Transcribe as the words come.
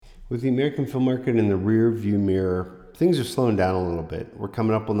With the American film market in the rear view mirror, things are slowing down a little bit. We're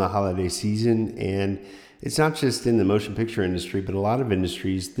coming up on the holiday season, and it's not just in the motion picture industry, but a lot of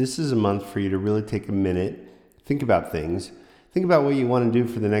industries. This is a month for you to really take a minute, think about things, think about what you want to do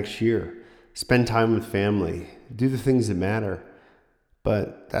for the next year, spend time with family, do the things that matter.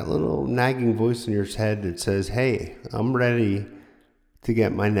 But that little nagging voice in your head that says, hey, I'm ready to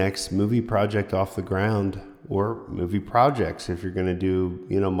get my next movie project off the ground, or movie projects. If you're going to do,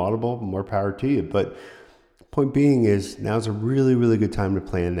 multiple, more power to you. But point being is now's a really, really good time to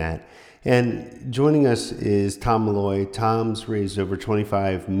plan that. And joining us is Tom Malloy. Tom's raised over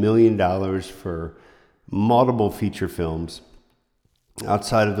 $25 million for multiple feature films.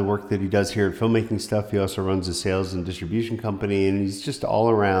 Outside of the work that he does here at Filmmaking Stuff, he also runs a sales and distribution company, and he's just all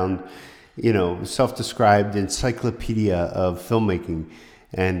around, self-described encyclopedia of filmmaking.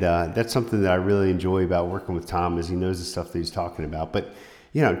 And that's something that I really enjoy about working with Tom, is he knows the stuff that he's talking about. But,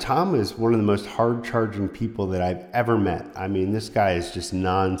 Tom is one of the most hard-charging people that I've ever met. I mean, this guy is just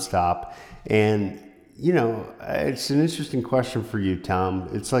nonstop. And, it's an interesting question for you, Tom.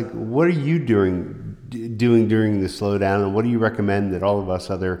 It's like, what are you doing during the slowdown, and what do you recommend that all of us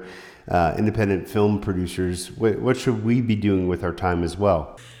other independent film producers, what should we be doing with our time as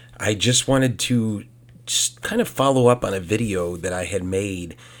well? I just wanted to just kind of follow up on a video that I had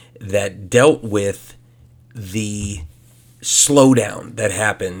made that dealt with the slowdown that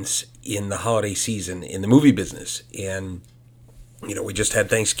happens in the holiday season in the movie business. And, we just had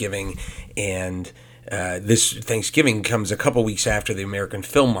Thanksgiving, and this Thanksgiving comes a couple weeks after the American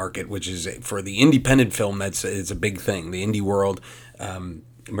film market, which is, for the independent film, it's a big thing. The indie world,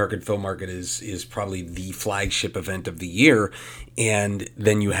 American film market is probably the flagship event of the year. And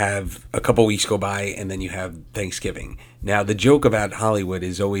then you have a couple weeks go by, and then you have Thanksgiving. Now, the joke about Hollywood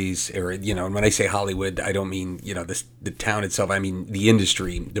is always, and when I say Hollywood, I don't mean, the town itself. I mean the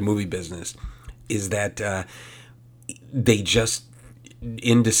industry, the movie business, is that they just,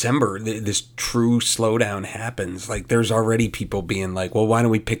 in December, this true slowdown happens. Like, there's already people being like, well, why don't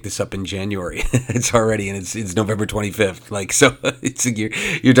we pick this up in January? It's already, and it's November 25th. Like, so it's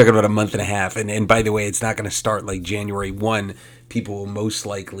you're talking about a month and a half. And by the way, it's not going to start like January 1. People will most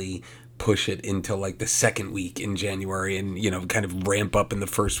likely push it until like the second week in January, and, kind of ramp up in the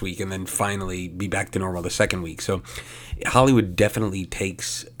first week, and then finally be back to normal the second week. So Hollywood definitely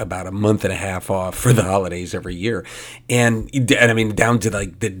takes about a month and a half off for the holidays every year. And I mean, down to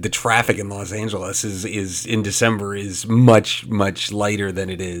like the traffic in Los Angeles is in December is much, much lighter than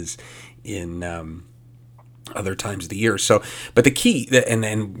it is in other times of the year. So, but the key,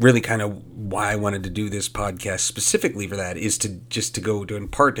 and really kind of why I wanted to do this podcast specifically for that, is to go to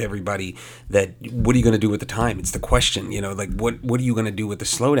impart to everybody that, what are you going to do with the time? It's the question, like what are you going to do with the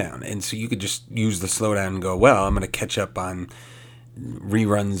slowdown? And so you could just use the slowdown and go, well, I'm going to catch up on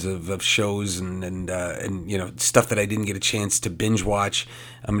reruns of shows and stuff that I didn't get a chance to binge watch.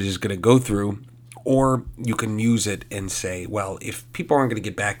 I'm just going to go through. Or you can use it and say, well, if people aren't going to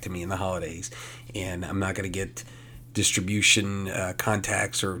get back to me in the holidays, and I'm not going to get distribution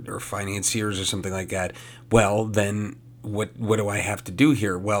contacts or financiers or something like that, well, then what do I have to do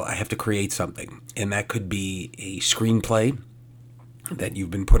here? Well, I have to create something. And that could be a screenplay that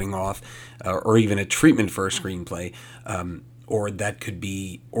you've been putting off, or even a treatment for a screenplay. Or that could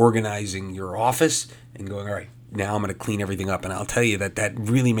be organizing your office and going, all right, now I'm going to clean everything up. And I'll tell you that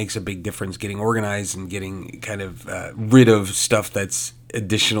really makes a big difference, getting organized and getting kind of rid of stuff that's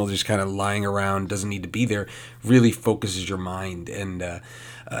additional, just kind of lying around, doesn't need to be there, really focuses your mind. And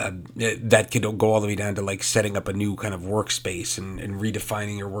that could go all the way down to like setting up a new kind of workspace and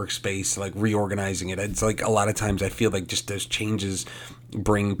redefining your workspace, like reorganizing it. It's like a lot of times I feel like just those changes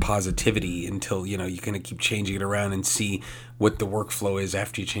bring positivity until, you kind of keep changing it around and see what the workflow is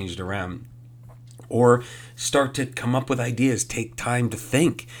after you change it around. Or start to come up with ideas, take time to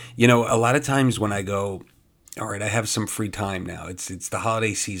think. A lot of times when I go, all right, I have some free time now. It's the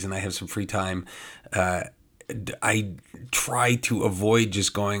holiday season. I have some free time. I try to avoid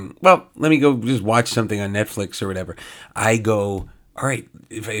just going, well, let me go just watch something on Netflix or whatever. I go, all right,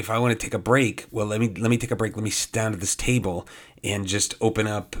 if I want to take a break, well, let me take a break. Let me sit down at this table and just open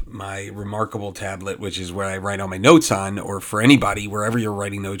up my Remarkable tablet, which is where I write all my notes on, or for anybody, wherever you're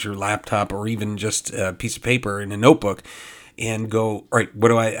writing notes, your laptop, or even just a piece of paper in a notebook, and go, all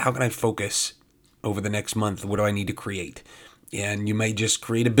right, how can I focus over the next month? What do I need to create? And you might just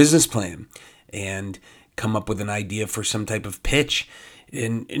create a business plan and come up with an idea for some type of pitch.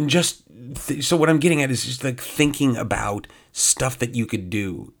 And just, so what I'm getting at is just like thinking about stuff that you could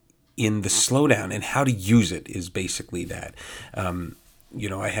do in the slowdown and how to use it is basically that.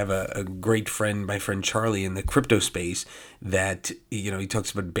 I have a great friend, my friend Charlie, in the crypto space that, he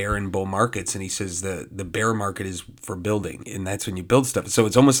talks about bear and bull markets, and he says the bear market is for building, and that's when you build stuff. So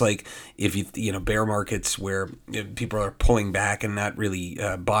it's almost like if bear markets where people are pulling back and not really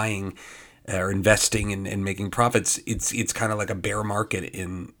buying or investing and making profits, it's kind of like a bear market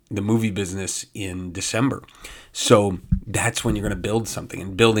in the movie business in December. So that's when you're going to build something.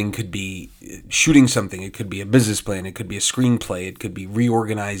 And building could be shooting something, it could be a business plan, it could be a screenplay, it could be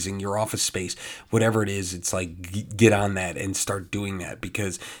reorganizing your office space, whatever it is. It's like get on that and start doing that,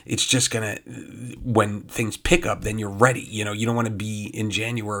 because it's just going to, when things pick up, then you're ready. You don't want to be in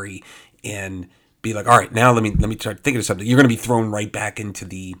January and be like, all right, now let me start thinking of something. You're going to be thrown right back into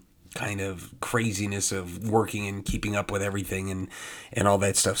the kind of craziness of working and keeping up with everything and all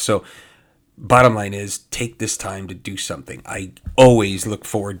that stuff. So bottom line is, take this time to do something. I always look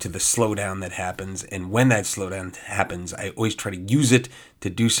forward to the slowdown that happens, and when that slowdown happens, I always try to use it to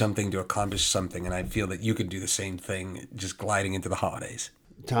do something, to accomplish something, and I feel that you can do the same thing just gliding into the holidays.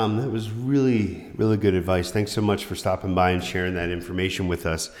 Tom, that was really, really good advice. Thanks so much for stopping by and sharing that information with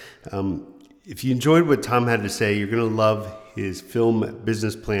us. If you enjoyed what Tom had to say, you're going to love his film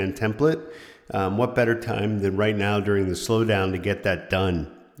business plan template. What better time than right now during the slowdown to get that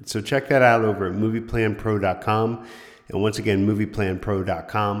done? So check that out over at movieplanpro.com. And once again,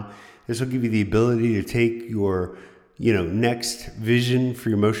 movieplanpro.com. This will give you the ability to take your, next vision for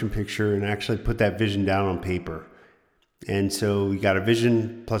your motion picture and actually put that vision down on paper. And so you got a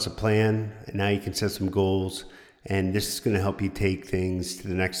vision plus a plan, and now you can set some goals. And this is going to help you take things to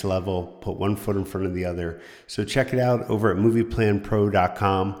the next level, put one foot in front of the other. So check it out over at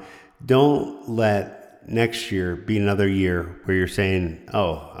movieplanpro.com. Don't let next year be another year where you're saying,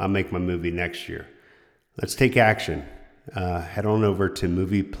 oh, I'll make my movie next year. Let's take action. Head on over to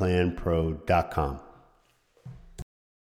movieplanpro.com.